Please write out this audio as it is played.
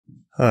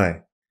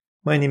Hi,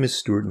 my name is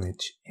Stewart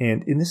Lynch,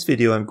 and in this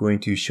video I'm going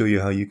to show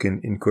you how you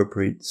can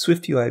incorporate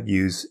SwiftUI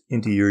views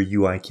into your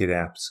UIKit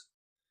apps.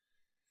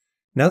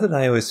 Now that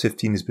iOS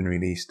 15 has been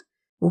released,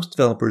 most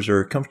developers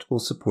are comfortable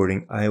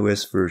supporting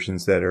iOS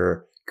versions that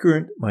are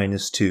current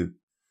 -2,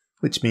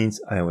 which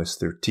means iOS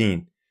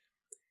 13.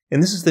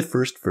 And this is the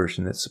first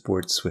version that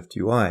supports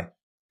SwiftUI.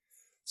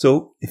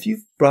 So if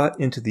you've brought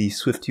into the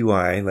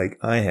SwiftUI like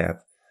I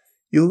have,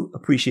 you'll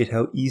appreciate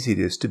how easy it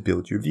is to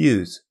build your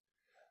views.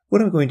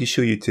 What I'm going to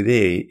show you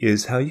today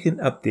is how you can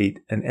update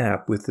an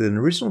app with an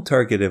original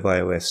target of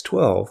iOS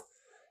 12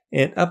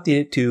 and update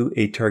it to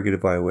a target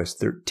of iOS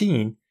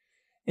 13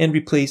 and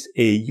replace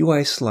a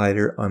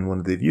UISlider on one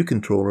of the view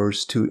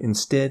controllers to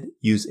instead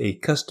use a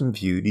custom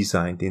view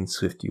designed in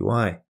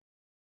SwiftUI.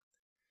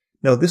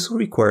 Now this will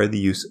require the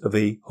use of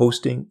a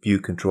hosting view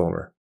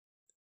controller.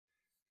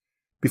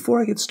 Before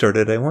I get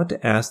started, I want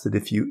to ask that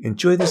if you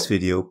enjoy this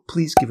video,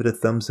 please give it a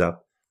thumbs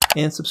up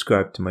and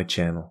subscribe to my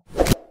channel.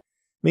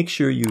 Make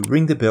sure you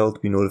ring the bell to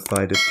be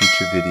notified of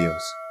future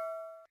videos.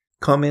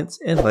 Comments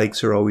and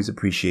likes are always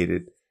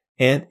appreciated,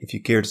 and if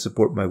you care to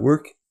support my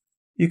work,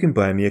 you can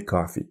buy me a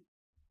coffee.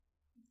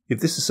 If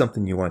this is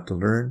something you want to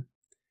learn,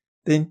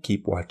 then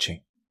keep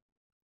watching.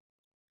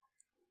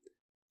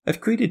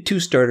 I've created two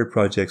starter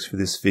projects for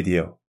this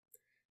video.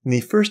 And the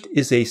first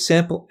is a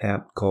sample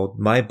app called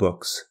My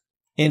Books,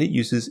 and it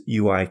uses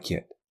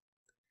UIKit.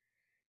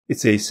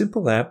 It's a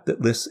simple app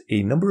that lists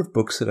a number of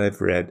books that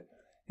I've read,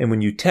 and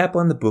when you tap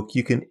on the book,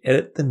 you can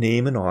edit the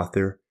name and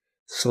author,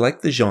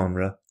 select the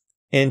genre,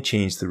 and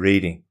change the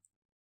rating.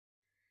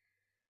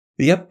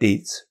 The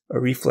updates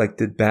are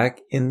reflected back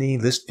in the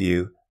list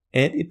view,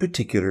 and in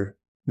particular,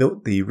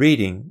 note the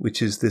rating,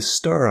 which is this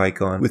star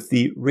icon with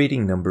the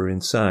rating number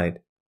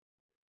inside.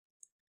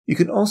 You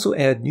can also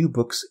add new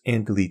books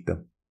and delete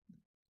them.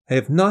 I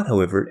have not,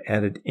 however,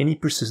 added any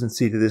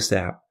persistency to this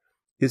app.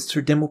 It's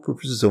for demo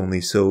purposes only,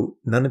 so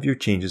none of your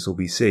changes will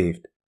be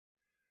saved.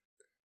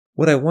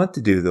 What I want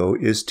to do, though,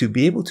 is to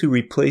be able to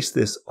replace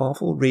this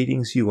awful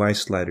ratings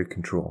UISlider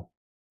control.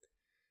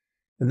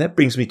 And that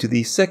brings me to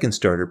the second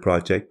starter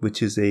project,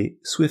 which is a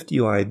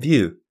SwiftUI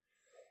View.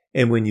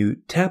 And when you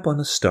tap on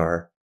a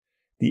star,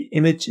 the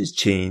image is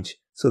changed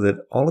so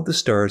that all of the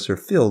stars are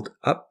filled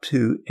up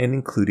to and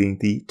including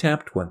the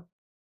tapped one.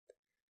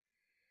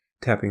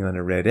 Tapping on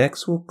a red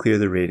X will clear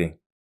the rating.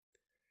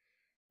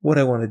 What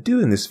I want to do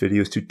in this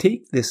video is to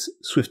take this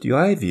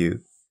SwiftUI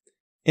View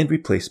and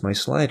replace my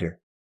slider.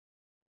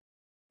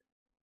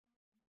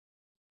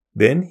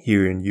 Then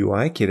here in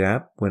UIKit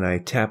app, when I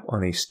tap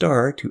on a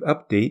star to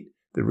update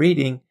the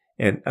rating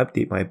and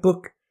update my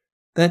book,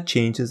 that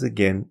change is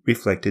again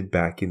reflected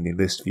back in the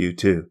list view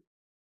too.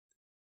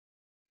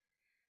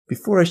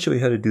 Before I show you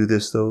how to do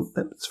this though,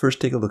 let's first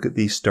take a look at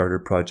the starter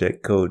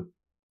project code.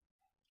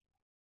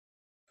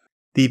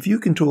 The view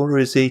controller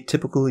is a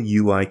typical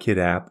UIKit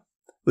app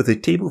with a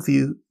table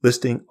view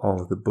listing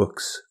all of the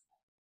books.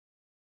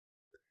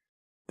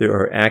 There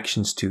are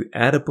actions to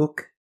add a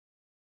book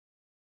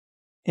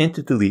and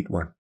to delete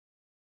one.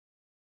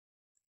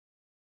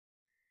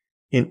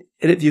 In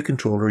Edit View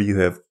Controller, you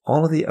have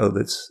all of the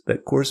outlets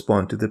that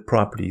correspond to the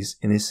properties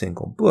in a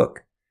single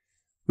book,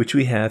 which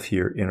we have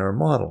here in our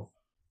model.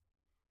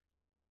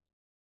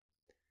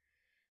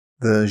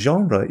 The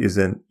genre is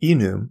an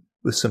enum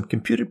with some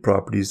computed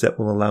properties that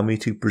will allow me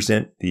to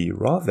present the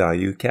raw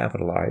value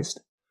capitalized,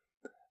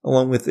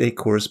 along with a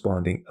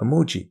corresponding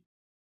emoji.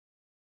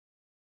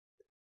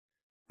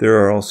 There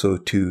are also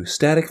two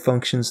static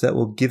functions that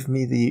will give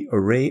me the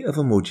array of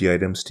emoji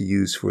items to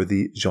use for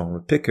the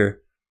genre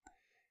picker,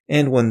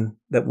 and one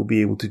that will be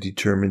able to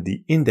determine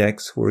the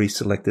index for a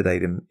selected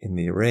item in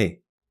the array.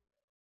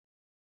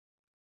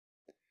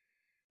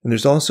 And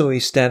there's also a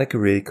static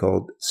array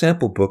called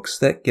sample books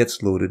that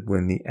gets loaded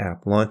when the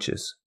app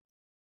launches.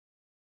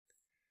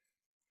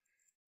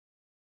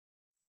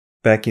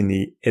 Back in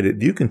the Edit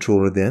View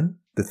Controller then,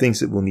 the things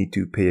that we'll need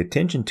to pay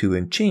attention to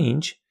and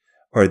change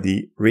are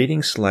the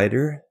rating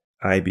slider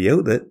IB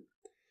outlet,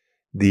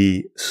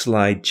 the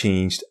slide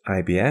changed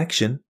IB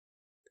action,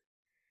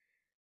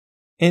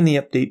 and the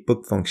update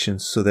book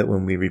functions so that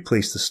when we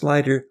replace the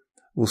slider,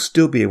 we'll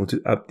still be able to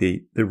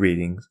update the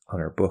ratings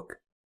on our book.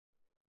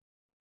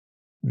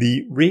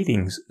 The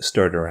Ratings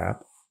Starter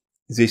app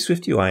is a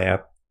SwiftUI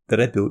app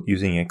that I built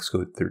using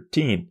Xcode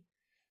 13,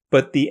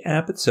 but the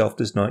app itself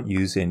does not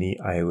use any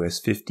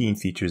iOS 15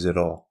 features at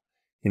all.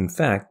 In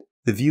fact,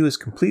 the view is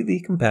completely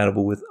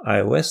compatible with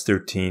iOS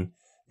 13,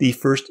 the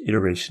first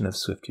iteration of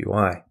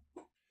SwiftUI.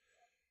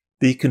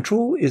 The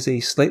control is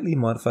a slightly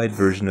modified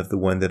version of the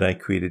one that I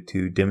created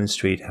to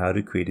demonstrate how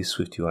to create a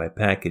SwiftUI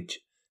package,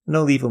 and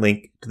I'll leave a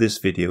link to this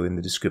video in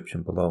the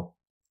description below.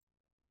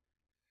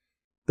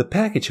 The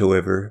package,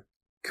 however,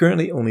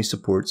 currently only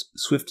supports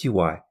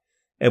SwiftUI,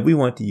 and we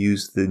want to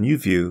use the new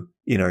view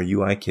in our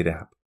UIKit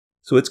app,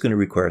 so it's going to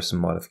require some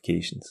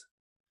modifications.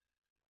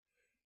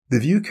 The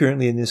view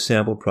currently in this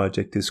sample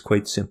project is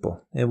quite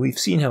simple, and we've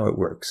seen how it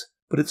works,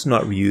 but it's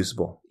not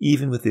reusable,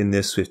 even within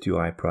this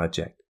SwiftUI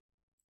project.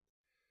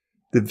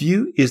 The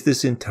view is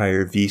this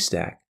entire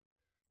VStack,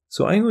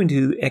 So I'm going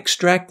to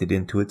extract it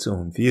into its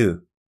own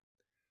view.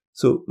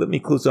 So let me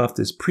close off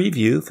this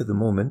preview for the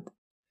moment.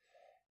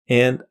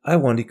 And I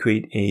want to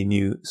create a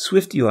new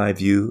SwiftUI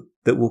view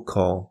that we'll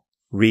call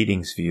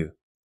Ratings View.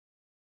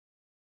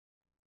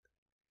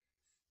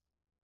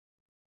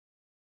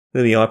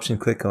 Let me option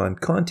click on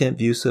Content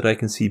View so that I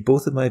can see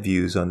both of my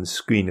views on the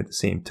screen at the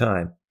same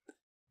time.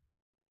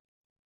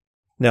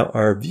 Now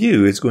our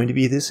view is going to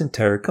be this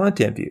entire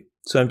content view.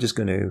 So I'm just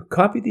going to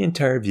copy the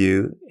entire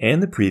view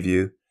and the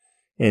preview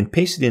and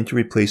paste it in to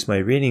replace my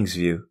Ratings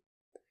View.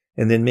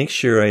 And then make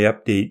sure I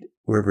update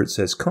wherever it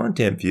says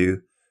Content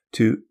View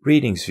to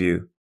Ratings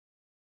View.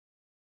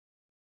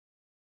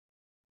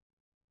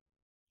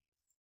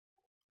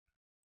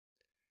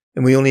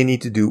 And we only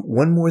need to do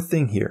one more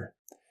thing here.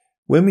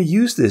 When we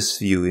use this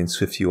view in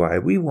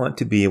SwiftUI, we want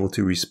to be able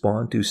to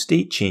respond to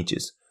state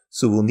changes.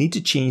 So we'll need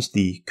to change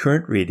the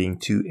current rating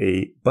to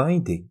a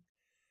binding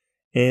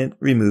and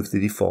remove the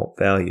default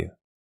value.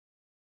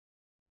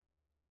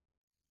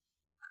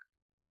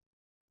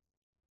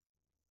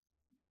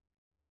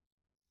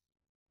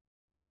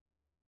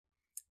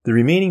 The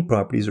remaining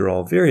properties are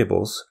all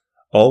variables,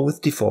 all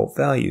with default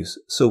values.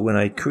 So when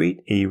I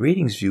create a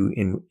ratings view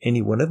in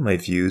any one of my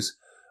views,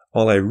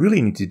 all I really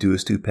need to do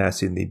is to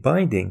pass in the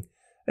binding,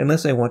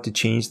 unless I want to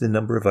change the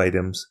number of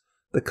items,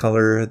 the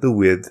color, the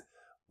width,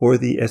 or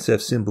the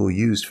SF symbol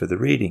used for the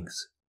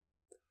ratings.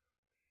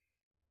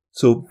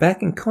 So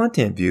back in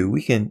Content View,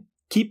 we can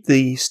keep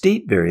the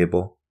state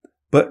variable,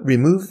 but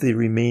remove the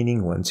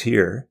remaining ones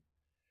here,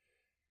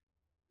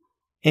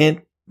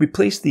 and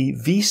replace the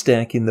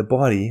VStack in the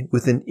body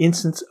with an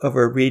instance of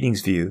our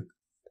ratings view,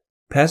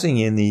 passing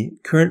in the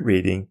current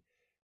rating,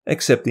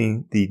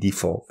 accepting the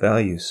default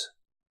values.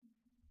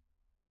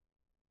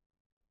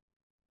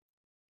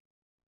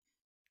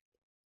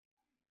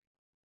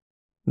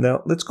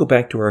 Now let's go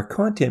back to our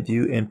content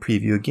view and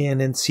preview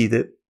again and see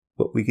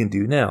what we can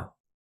do now.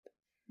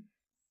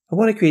 I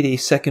want to create a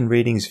second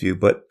ratings view,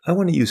 but I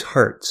want to use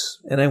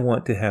hearts, and I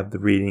want to have the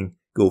rating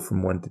go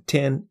from 1 to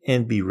 10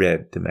 and be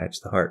red to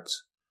match the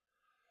hearts.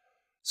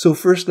 So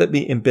first let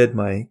me embed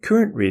my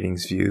current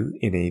ratings view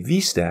in a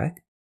VStack,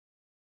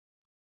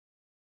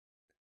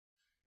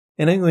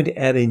 and I'm going to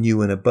add a new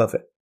one above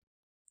it.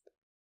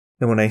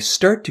 Now when I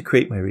start to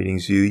create my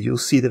ratings view, you'll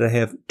see that I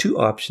have two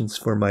options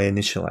for my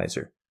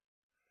initializer.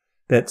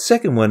 That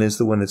second one is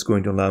the one that's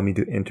going to allow me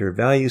to enter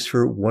values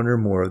for one or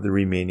more of the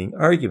remaining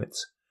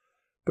arguments.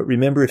 But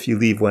remember, if you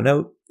leave one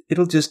out,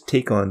 it'll just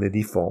take on the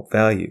default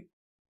value.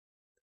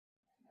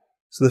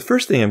 So the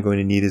first thing I'm going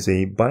to need is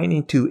a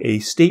binding to a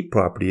state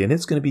property, and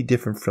it's going to be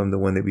different from the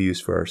one that we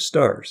use for our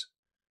stars.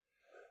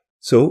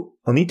 So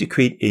I'll need to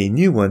create a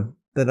new one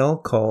that I'll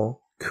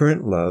call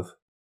current love,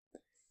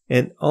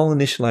 and I'll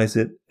initialize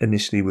it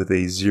initially with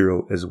a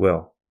 0 as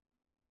well.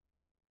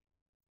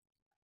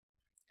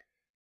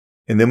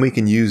 And then we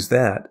can use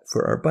that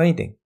for our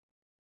binding.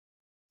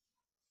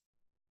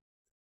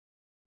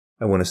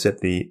 I want to set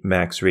the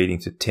max rating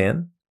to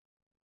 10.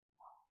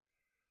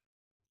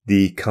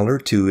 The color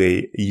to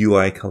a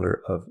UI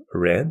color of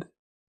red.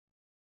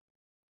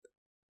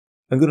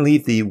 I'm going to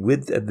leave the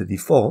width at the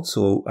default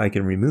so I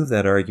can remove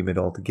that argument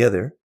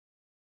altogether.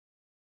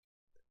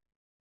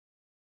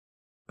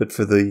 But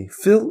for the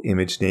fill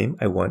image name,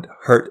 I want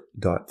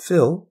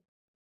heart.fill.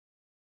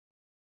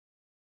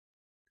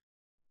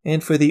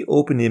 And for the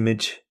open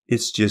image,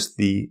 it's just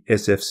the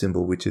SF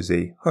symbol, which is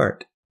a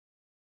heart.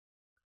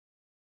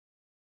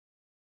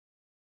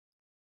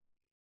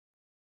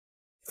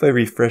 If I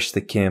refresh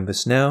the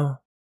canvas now,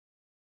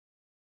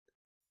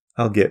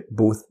 I'll get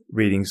both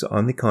ratings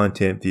on the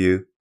content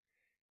view,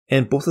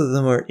 and both of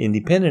them are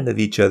independent of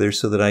each other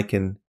so that I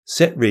can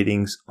set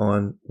ratings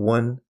on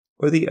one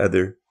or the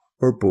other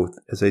or both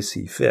as I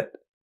see fit.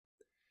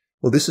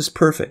 Well, this is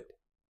perfect.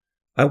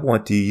 I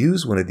want to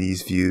use one of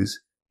these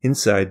views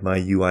inside my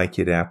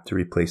UIKit app to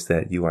replace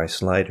that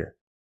UISlider.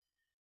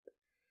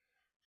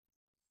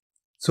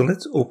 So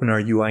let's open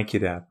our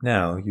UIKit app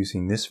now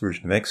using this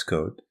version of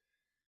Xcode.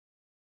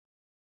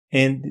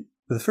 And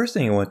the first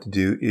thing I want to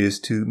do is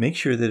to make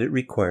sure that it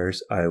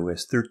requires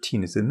iOS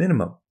 13 as a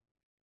minimum.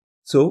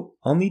 So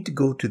I'll need to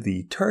go to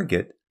the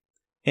target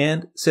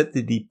and set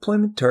the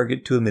deployment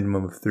target to a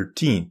minimum of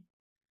 13.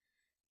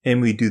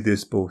 And we do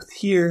this both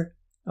here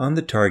on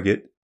the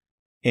target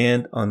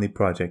and on the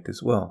project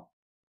as well.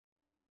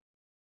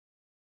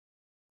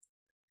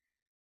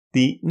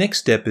 The next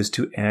step is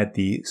to add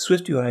the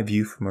SwiftUI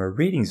view from our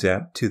ratings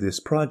app to this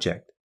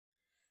project.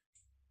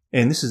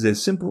 And this is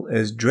as simple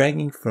as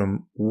dragging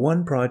from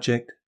one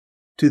project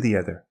to the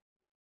other.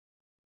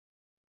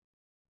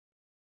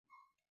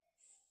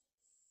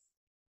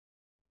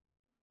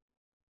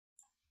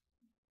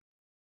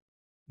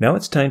 Now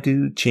it's time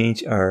to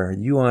change our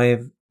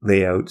UI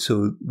layout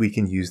so we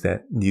can use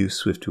that new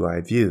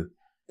SwiftUI view.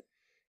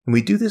 And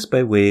we do this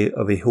by way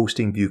of a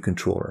hosting view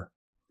controller.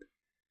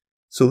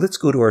 So let's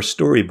go to our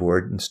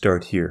storyboard and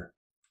start here.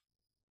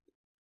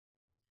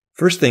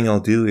 First thing I'll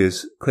do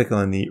is click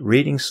on the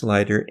ratings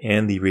slider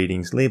and the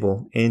ratings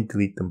label and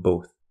delete them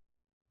both.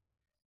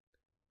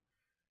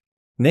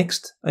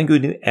 Next, I'm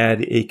going to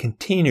add a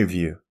container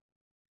view.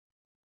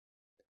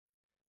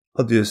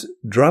 I'll just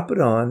drop it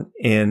on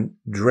and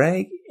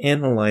drag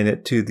and align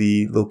it to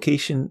the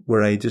location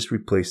where I just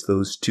replaced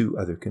those two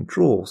other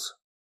controls.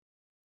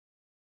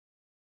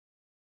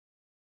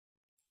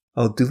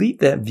 I'll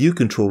delete that view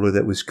controller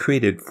that was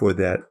created for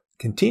that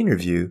container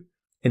view,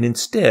 and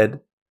instead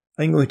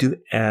I'm going to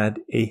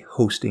add a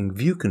hosting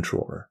view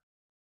controller.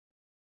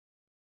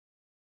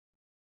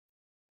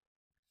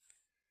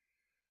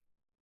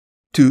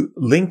 To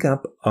link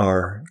up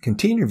our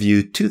container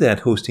view to that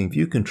hosting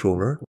view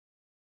controller,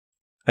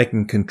 I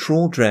can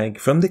control drag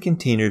from the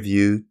container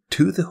view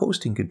to the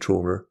hosting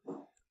controller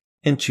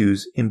and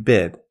choose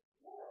Embed.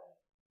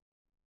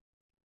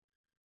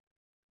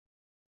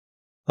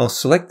 I'll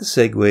select the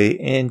segue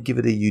and give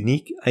it a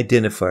unique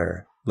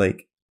identifier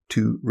like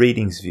to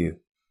ratings view.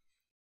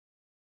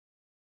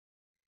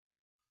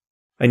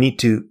 I need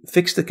to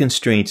fix the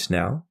constraints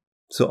now,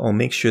 so I'll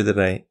make sure that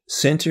I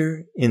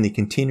center in the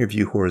container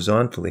view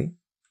horizontally.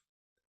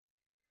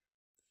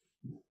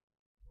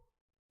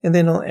 And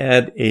then I'll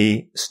add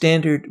a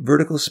standard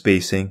vertical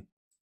spacing,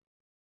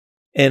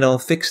 and I'll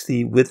fix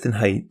the width and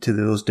height to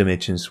those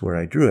dimensions where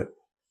I drew it.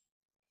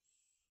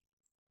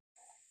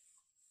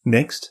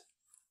 Next,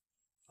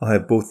 I'll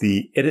have both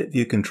the Edit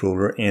View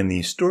Controller and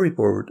the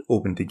Storyboard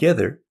open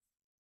together.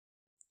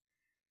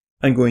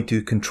 I'm going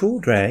to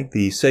control drag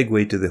the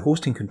segue to the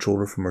hosting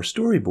controller from our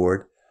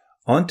storyboard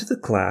onto the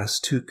class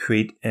to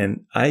create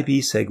an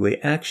IB segue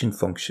action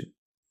function.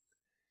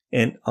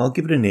 And I'll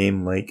give it a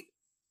name like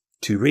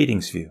to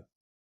ratings view.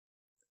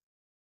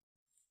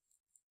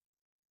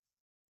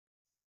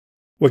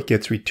 What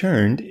gets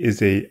returned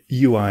is a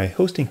UI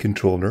hosting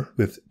controller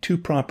with two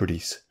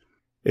properties,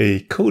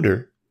 a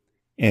coder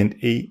and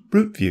a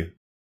root view.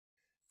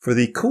 For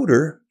the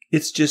coder,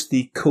 it's just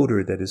the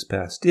coder that is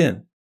passed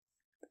in.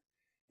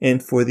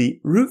 And for the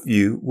root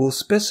view, we'll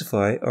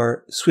specify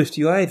our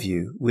SwiftUI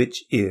view,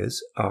 which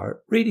is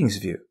our ratings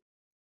view.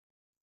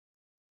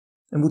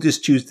 And we'll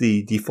just choose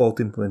the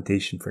default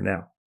implementation for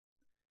now.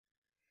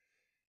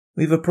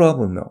 We have a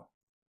problem though.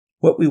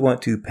 What we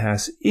want to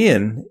pass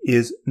in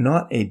is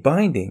not a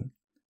binding,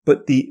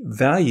 but the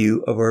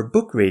value of our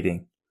book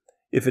rating,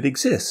 if it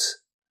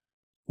exists,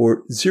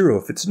 or 0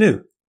 if it's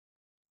new.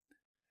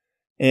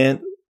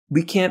 And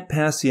we can't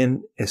pass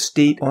in a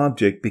state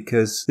object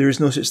because there is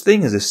no such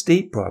thing as a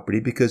state property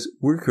because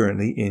we're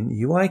currently in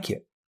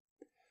UIKit.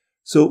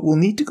 So we'll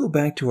need to go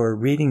back to our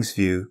ratings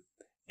view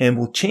and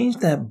we'll change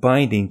that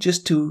binding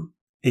just to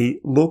a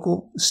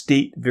local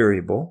state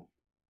variable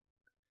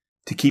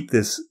to keep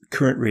this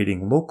current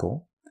rating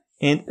local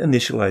and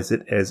initialize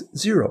it as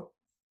 0.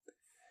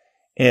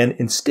 And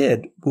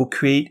instead, we'll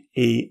create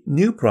a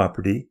new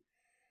property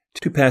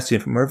to pass in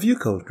from our view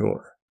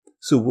controller.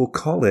 So we'll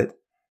call it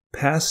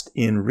passed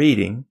in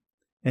rating,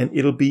 and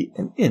it'll be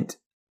an int.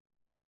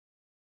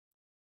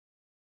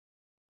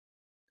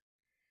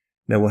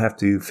 Now we'll have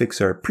to fix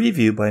our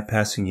preview by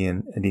passing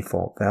in a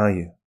default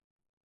value.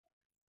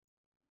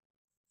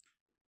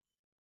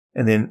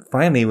 And then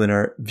finally, when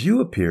our view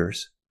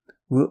appears,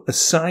 we'll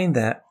assign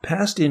that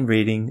passed in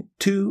rating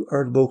to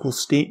our local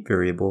state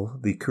variable,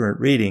 the current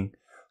rating,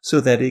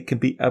 so that it can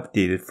be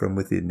updated from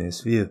within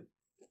this view.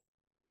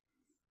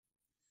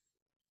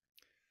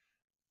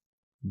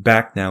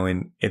 Back now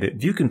in Edit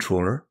View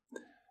Controller,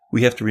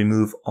 we have to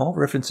remove all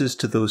references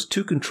to those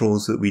two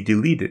controls that we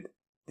deleted,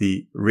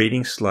 the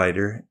rating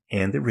slider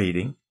and the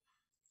rating,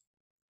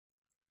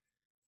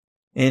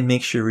 and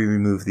make sure we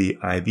remove the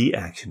IB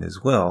action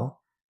as well.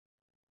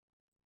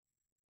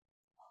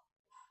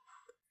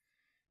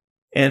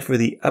 And for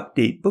the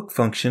update book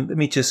function, let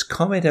me just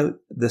comment out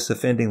this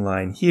offending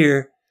line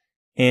here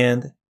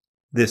and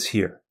this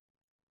here.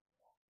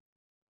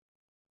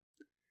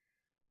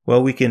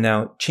 Well, we can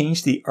now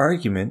change the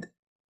argument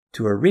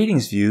to our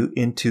ratings view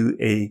into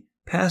a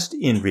passed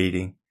in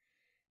rating,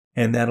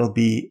 and that'll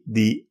be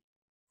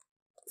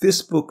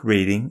this book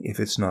rating if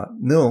it's not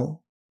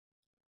null,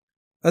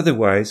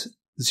 otherwise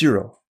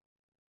 0.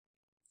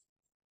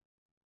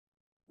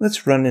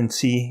 Let's run and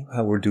see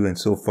how we're doing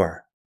so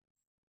far.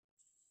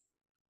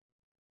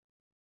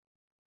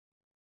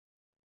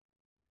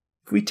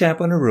 If we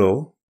tap on a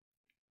row,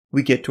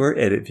 we get to our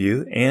edit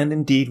view, and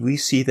indeed we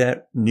see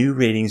that new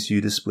ratings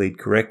view displayed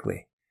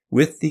correctly,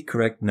 with the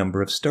correct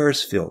number of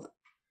stars filled.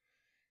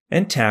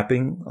 And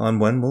tapping on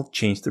one will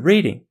change the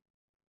rating.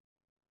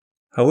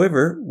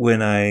 However,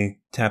 when I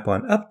tap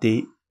on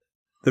update,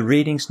 the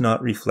rating's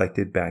not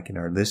reflected back in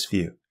our list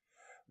view.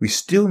 We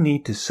still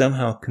need to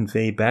somehow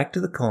convey back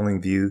to the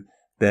calling view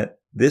that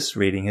this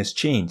rating has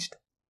changed.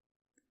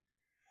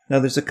 Now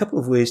there's a couple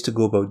of ways to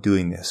go about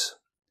doing this.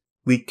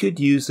 We could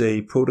use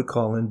a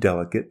protocol and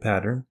delegate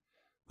pattern,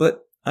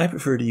 but I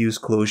prefer to use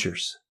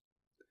closures.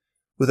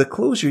 With a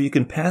closure, you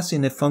can pass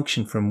in a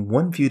function from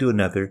one view to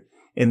another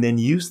and then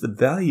use the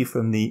value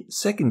from the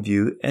second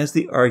view as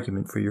the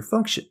argument for your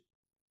function.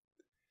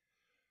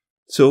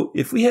 So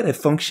if we had a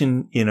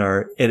function in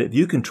our edit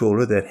view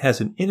controller that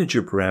has an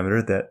integer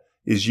parameter that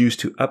is used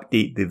to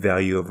update the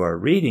value of our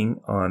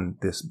rating on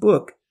this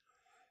book,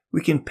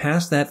 we can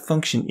pass that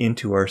function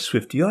into our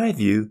SwiftUI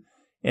view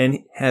and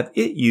have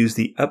it use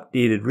the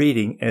updated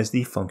rating as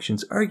the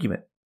function's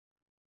argument.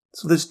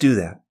 So let's do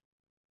that.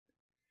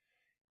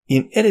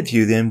 In Edit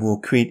View then, we'll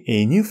create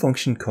a new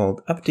function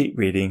called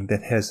updateRating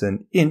that has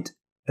an int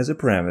as a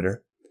parameter,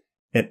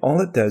 and all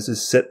it does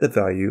is set the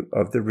value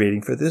of the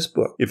rating for this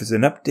book. If it's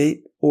an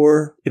update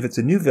or if it's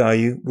a new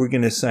value, we're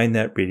going to assign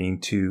that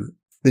rating to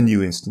the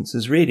new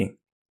instance's rating.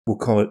 We'll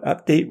call it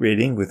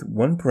updateRating with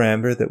one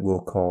parameter that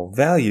we'll call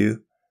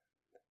value,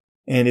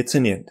 and it's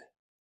an int.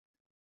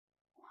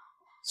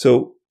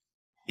 So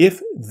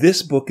if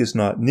this book is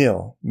not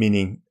nil,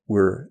 meaning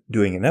we're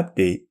doing an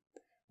update,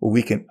 well,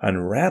 we can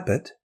unwrap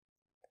it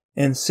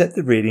and set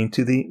the rating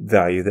to the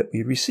value that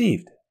we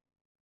received.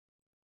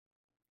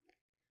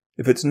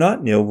 If it's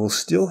not nil, we'll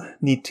still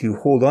need to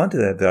hold on to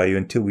that value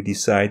until we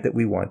decide that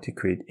we want to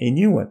create a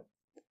new one.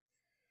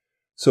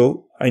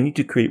 So I need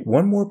to create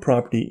one more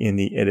property in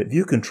the Edit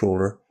View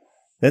controller.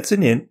 That's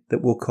an int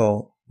that we'll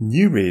call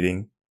new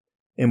rating,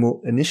 and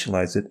we'll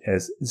initialize it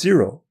as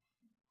 0.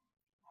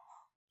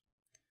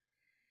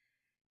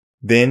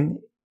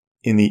 Then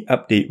in the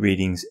update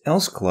ratings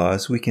else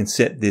clause, we can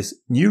set this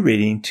new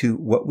rating to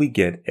what we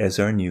get as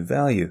our new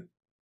value.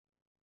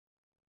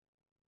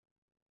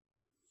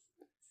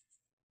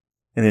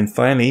 And then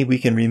finally, we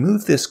can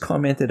remove this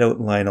commented out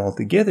line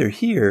altogether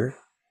here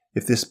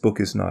if this book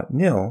is not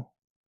nil.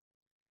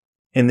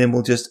 And then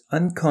we'll just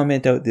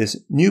uncomment out this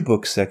new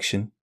book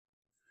section,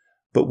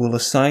 but we'll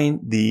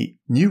assign the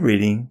new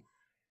rating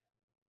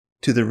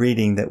to the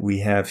rating that we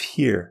have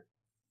here.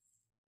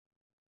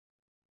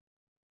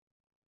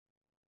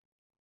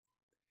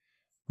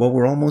 Well,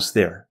 we're almost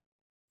there.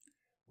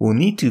 We'll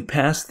need to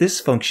pass this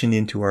function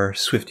into our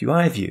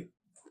SwiftUI view.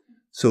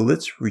 So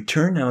let's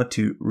return now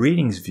to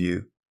Ratings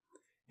View,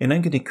 and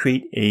I'm going to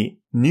create a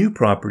new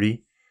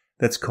property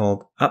that's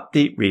called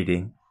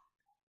updateRating,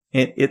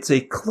 and it's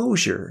a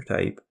closure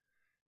type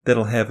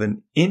that'll have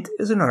an int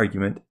as an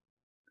argument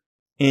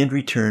and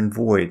return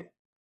void.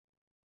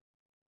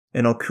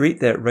 And I'll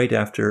create that right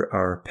after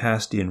our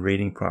passed in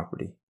rating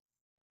property.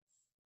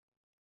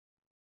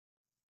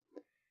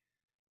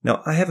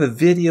 Now, I have a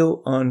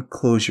video on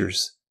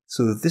closures,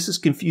 so if this is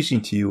confusing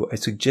to you, I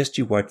suggest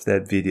you watch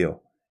that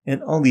video,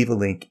 and I'll leave a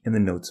link in the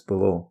notes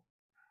below.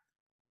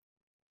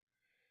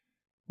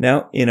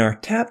 Now, in our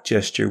tap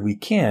gesture, we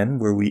can,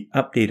 where we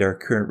update our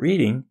current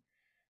rating,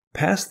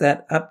 pass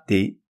that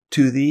update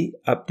to the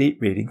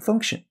updateRating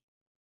function.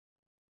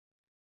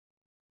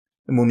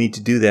 And we'll need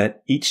to do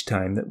that each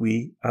time that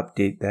we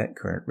update that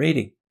current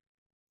rating.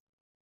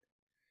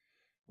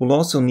 We'll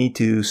also need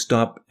to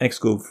stop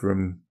Xcode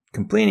from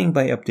complaining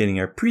by updating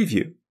our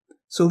preview.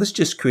 So let's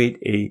just create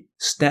a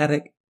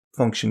static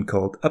function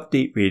called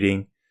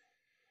updateRating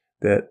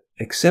that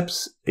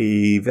accepts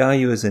a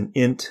value as an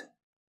int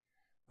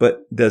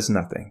but does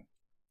nothing.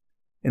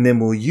 And then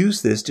we'll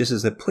use this just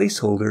as a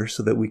placeholder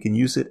so that we can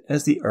use it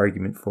as the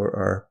argument for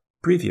our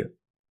preview.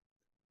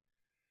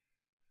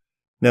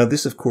 Now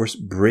this of course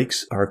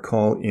breaks our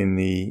call in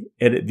the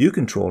Edit View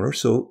controller,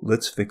 so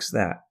let's fix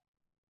that.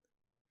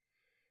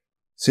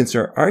 Since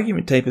our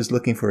argument type is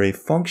looking for a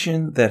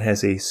function that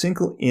has a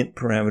single int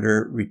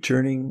parameter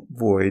returning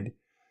void,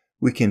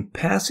 we can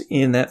pass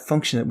in that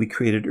function that we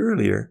created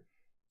earlier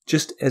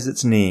just as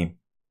its name,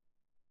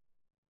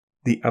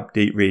 the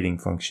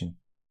updateRating function.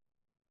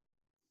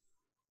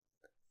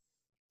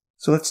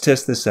 So let's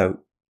test this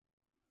out.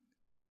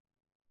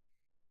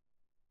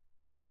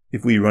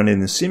 If we run in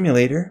the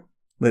simulator,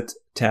 let's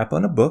tap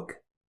on a book,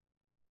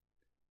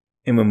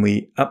 and when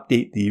we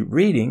update the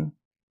rating,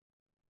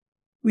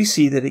 we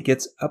see that it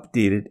gets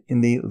updated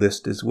in the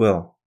list as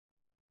well.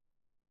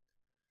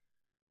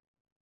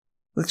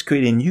 Let's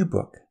create a new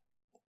book.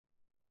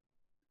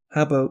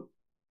 How about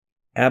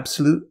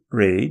Absolute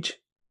Rage?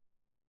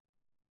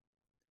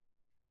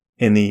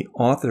 And the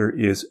author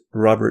is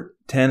Robert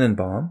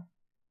Tannenbaum.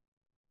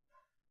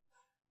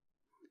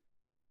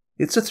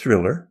 It's a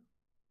thriller.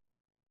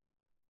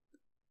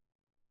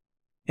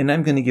 And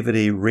I'm going to give it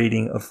a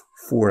rating of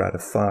 4 out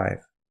of 5.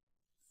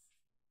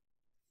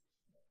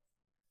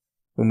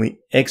 When we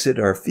exit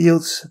our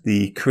fields,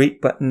 the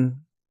Create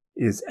button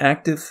is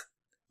active.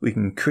 We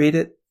can create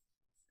it,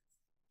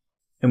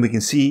 and we can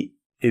see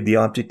if the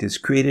object is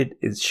created,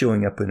 it's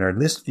showing up in our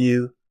list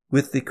view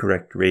with the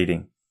correct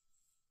rating.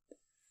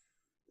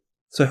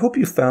 So I hope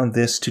you found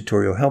this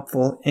tutorial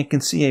helpful and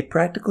can see a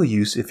practical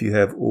use if you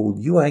have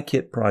old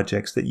UIKit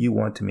projects that you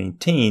want to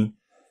maintain,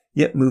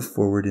 yet move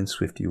forward in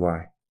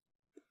SwiftUI.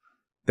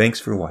 Thanks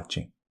for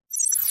watching.